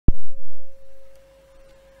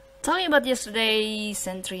Talking about yesterday,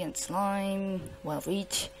 Sentry and Slime, one of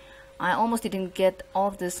each. I almost didn't get all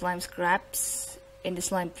of the slime scraps in the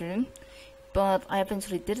slime room, but I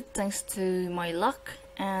eventually did it thanks to my luck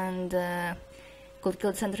and could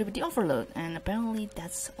kill the Sentry with the overload, and apparently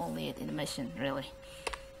that's only it in the mission, really.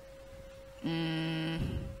 I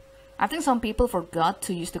think some people forgot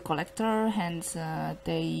to use the collector, hence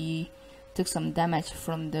they took some damage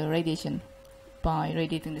from the radiation by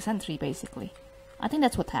radiating the Sentry, basically. I think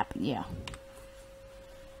that's what happened, yeah.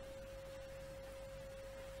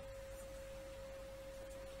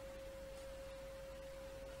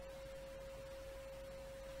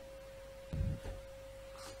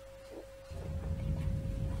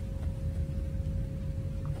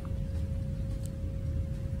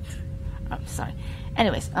 Oh, sorry.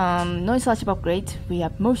 Anyways, no installation upgrade. We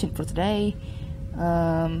have motion for today.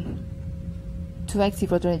 2x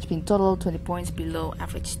for drone HP in total, 20 points below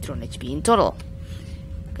average drone HP in total.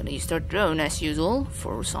 Gonna use their drone as usual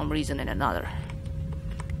for some reason and another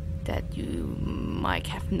that you might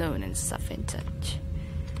have known and stuff in touch.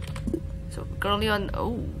 So currently on,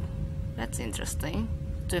 oh, that's interesting.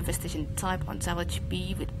 To infestation type on salvage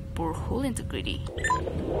B with poor hull integrity.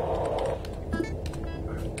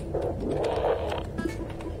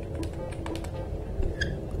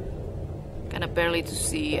 Kinda barely to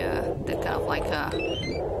see that kind of like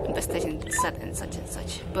infestation set and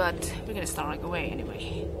such, but we're gonna start right away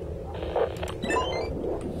anyway.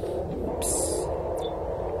 Oops.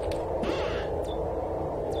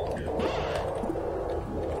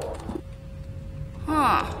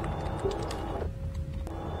 Huh.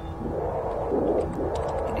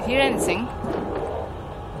 Did you hear anything?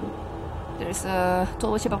 There's a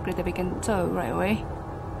total ship upgrade that we can tow right away.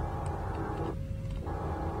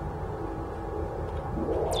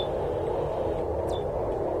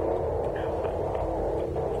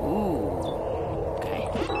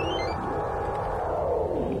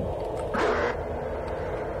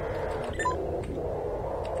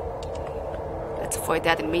 Avoid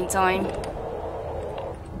that in the meantime.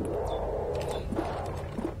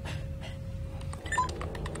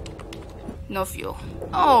 No fuel.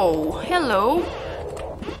 Oh, hello.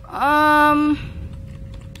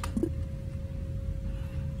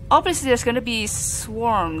 Obviously there's gonna be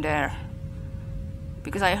swarm there,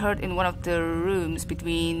 because I heard in one of the rooms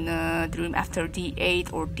between the room after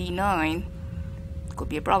D8 or D9 could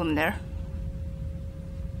be a problem there.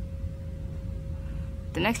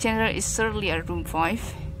 The next generator is certainly at room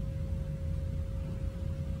 5.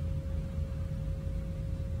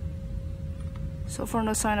 So far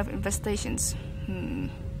no sign of infestations.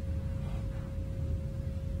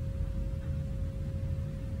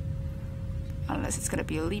 Unless it's gonna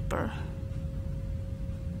be a leaper.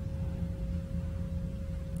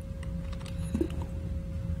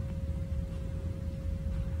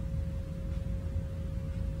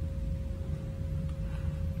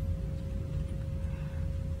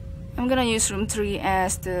 I'm gonna use room 3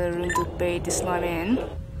 as the room to bait the slime in.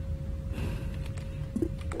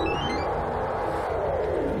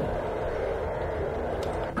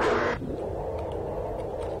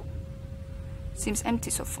 Seems empty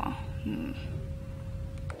so far.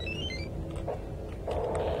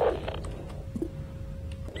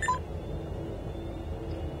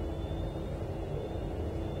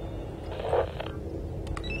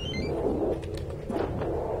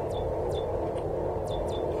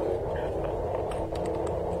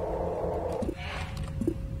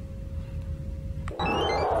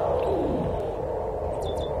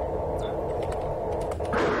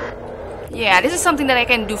 Yeah, this is something that I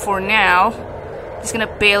can do for now. Just gonna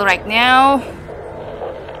bail right now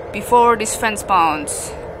before this fence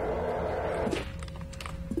spawns.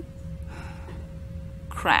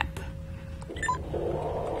 Crap.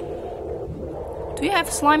 Do you have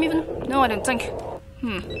slime even? No, I don't think.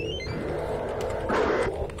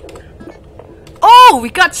 Oh, we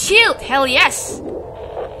got shield! Hell yes!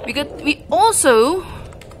 We also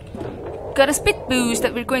got a speed boost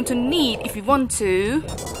that we're going to need if we want to.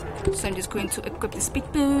 So I'm just going to equip the speed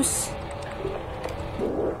boost.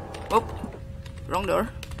 Oh, wrong door.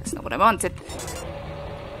 That's not what I wanted.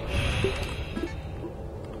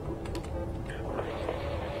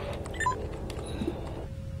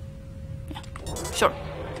 Yeah, sure.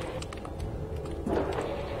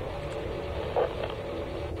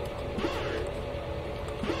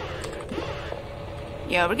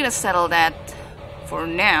 Yeah, we're gonna settle that for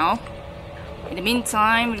now. In the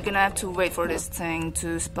meantime, we're gonna have to wait for this thing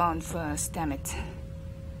to spawn first, damn it.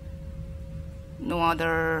 No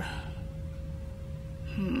other...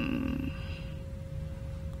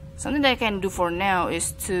 Something that I can do for now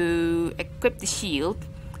is to equip the shield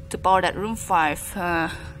to power that room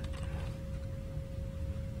 5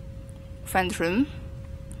 vent room.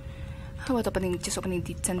 How about just opening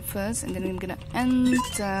D10 first, and then I'm gonna end.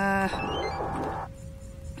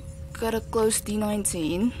 Gotta close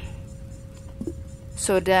D19,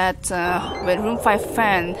 so that when room 5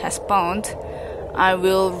 fan has spawned, I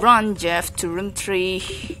will run Jeff to room 3,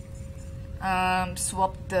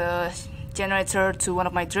 swap the generator to one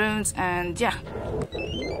of my drones, and yeah.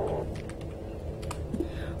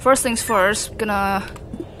 First things first, gonna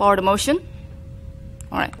power the motion.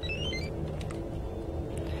 Alright.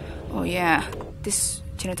 Oh yeah, this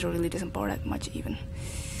generator really doesn't power that much even.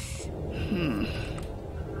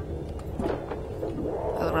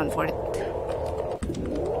 I'll run for it.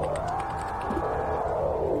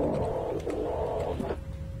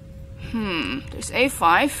 There's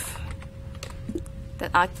A5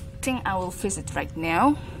 that I think I will visit right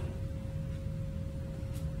now.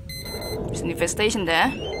 There's an infestation there,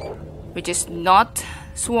 which is not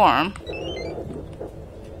swarm.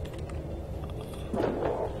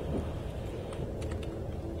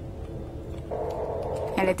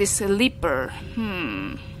 And it is a leaper.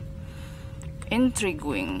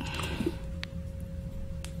 Intriguing.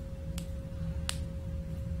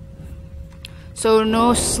 So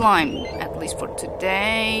no slime, at least for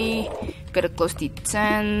today. Gotta close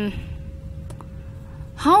D10.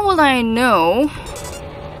 How will I know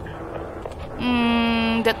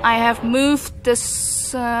that I have moved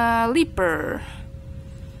this leaper?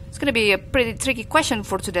 It's gonna be a pretty tricky question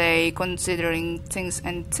for today, considering things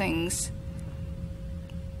and things.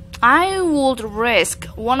 I would risk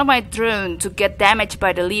one of my drones to get damaged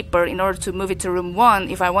by the leaper in order to move it to room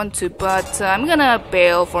 1 if I want to, but I'm gonna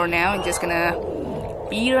bail for now and just gonna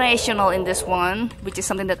be rational in this one, which is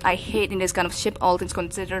something that I hate in this kind of ship, all things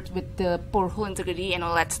considered, with the poor hull integrity and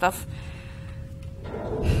all that stuff.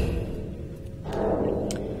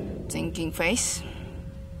 Thinking face.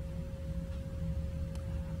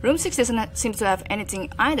 Room 6 doesn't seem to have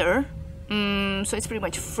anything either, so it's pretty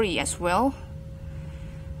much free as well.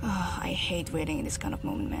 Oh, I hate waiting in this kind of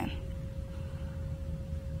moment, man.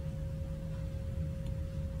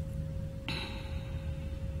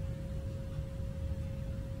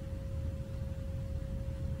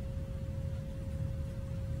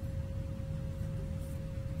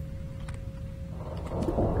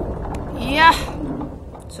 Yeah,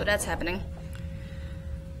 so that's happening.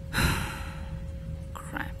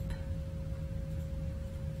 Crap.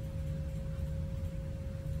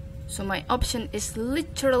 So my option is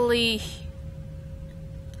literally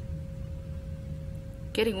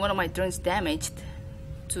getting one of my drones damaged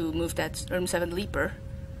to move that room 7 leaper.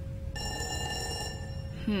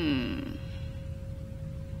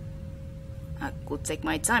 I could take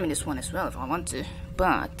my time in this one as well if I want to,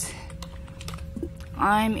 but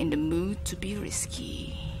I'm in the mood to be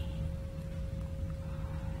risky.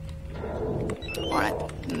 Alright.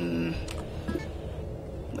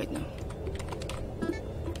 Wait, no.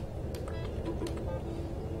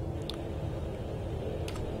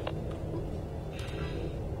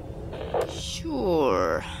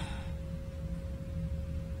 Sure.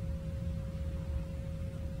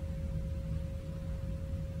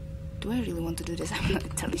 Do I really want to do this? I'm not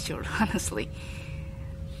entirely sure, honestly.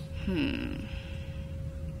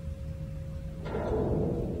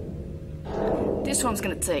 This one's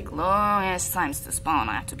gonna take long ass times to spawn,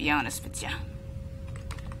 I have to be honest with ya.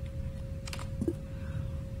 On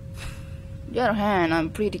the other hand, I'm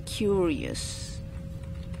pretty curious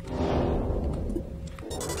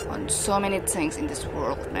on so many things in this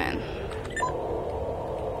world, man.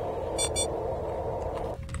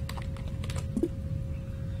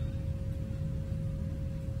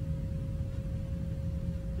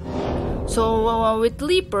 So with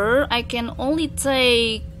Leaper, I can only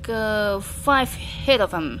take 5 hit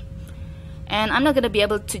of him, and I'm not gonna be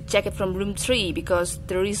able to check it from room 3 because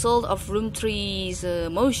the result of room 3's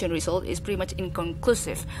motion result is pretty much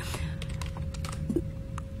inconclusive.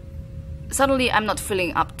 Suddenly I'm not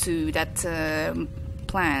feeling up to that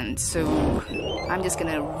plan, so I'm just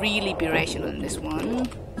gonna really be rational in this one.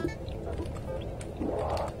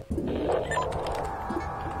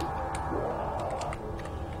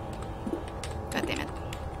 God damn it.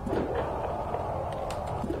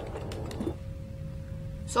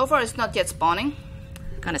 So far it's not yet spawning.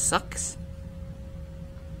 Kinda sucks.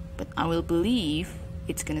 But I will believe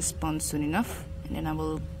it's gonna spawn soon enough, and then I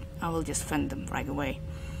will just fend them right away.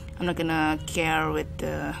 I'm not gonna care with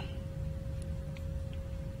the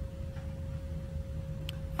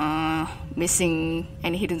missing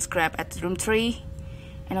any hidden scrap at room 3,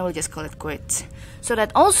 and I will just call it quits. So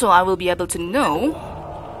that also I will be able to know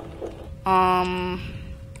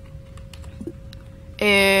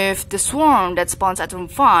if the swarm that spawns at room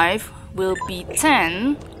 5 will be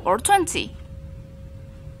 10 or 20.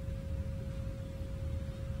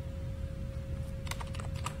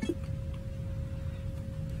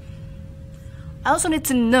 I also need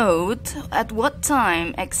to note at what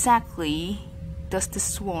time exactly does the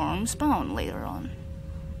swarm spawn later on.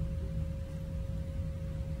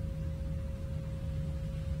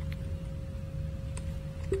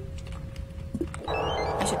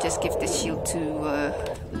 I should just give the shield to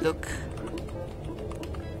look.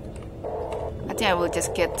 I think I will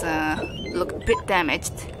just get look a bit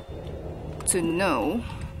damaged to know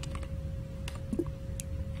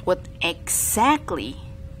what exactly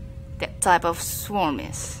that type of swarm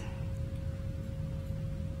is.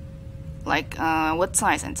 Like what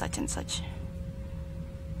size and such and such.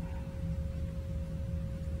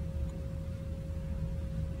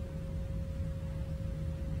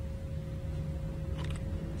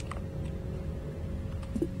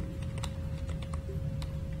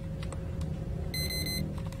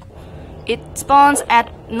 It spawns at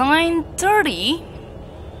 9:30,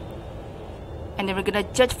 and then we're gonna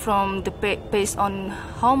judge from the based on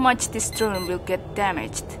how much this drone will get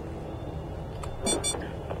damaged.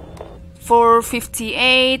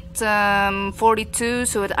 458, 42,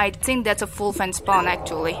 so I think that's a full fan spawn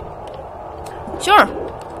actually. Sure.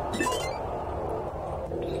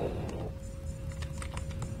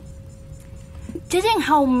 Judging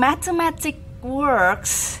how mathematics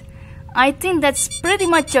works, I think that's pretty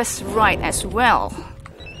much just right as well.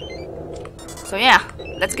 So yeah,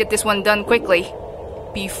 let's get this one done quickly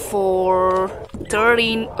before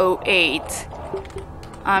 13:08.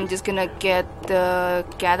 I'm just gonna get the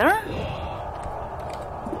gather.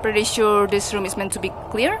 Pretty sure this room is meant to be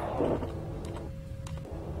clear.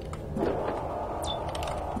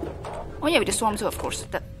 Oh yeah, with the swarm too, of course.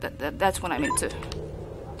 That's what I'm into.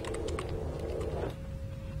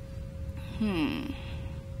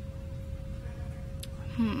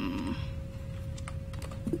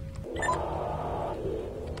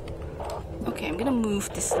 Okay, I'm gonna move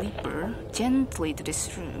the sleeper gently to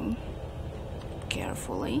this room.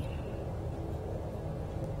 Carefully.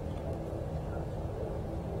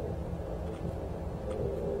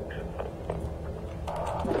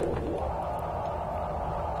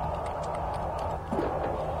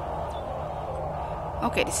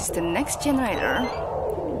 Okay, this is the next generator.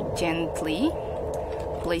 Gently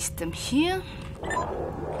place them here.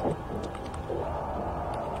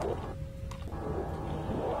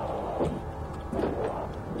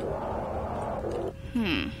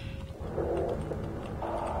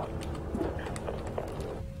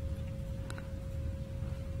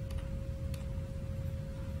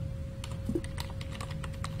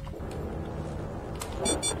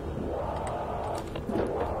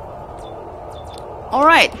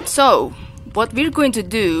 Alright, so what we're going to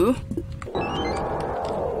do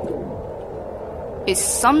is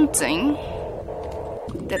something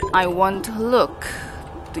that I want to look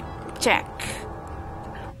to check.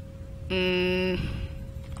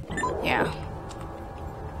 Yeah.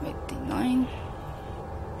 89.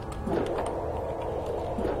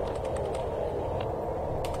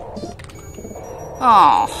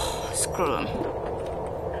 Oh, screw him.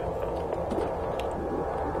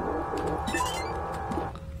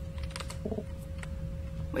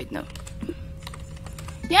 Wait, no.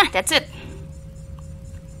 Yeah, that's it.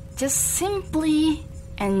 Just simply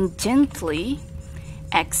and gently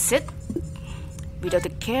exit without the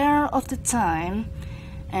care of the time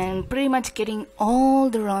and pretty much getting all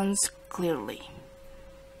the runs clearly.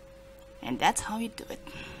 And that's how you do it.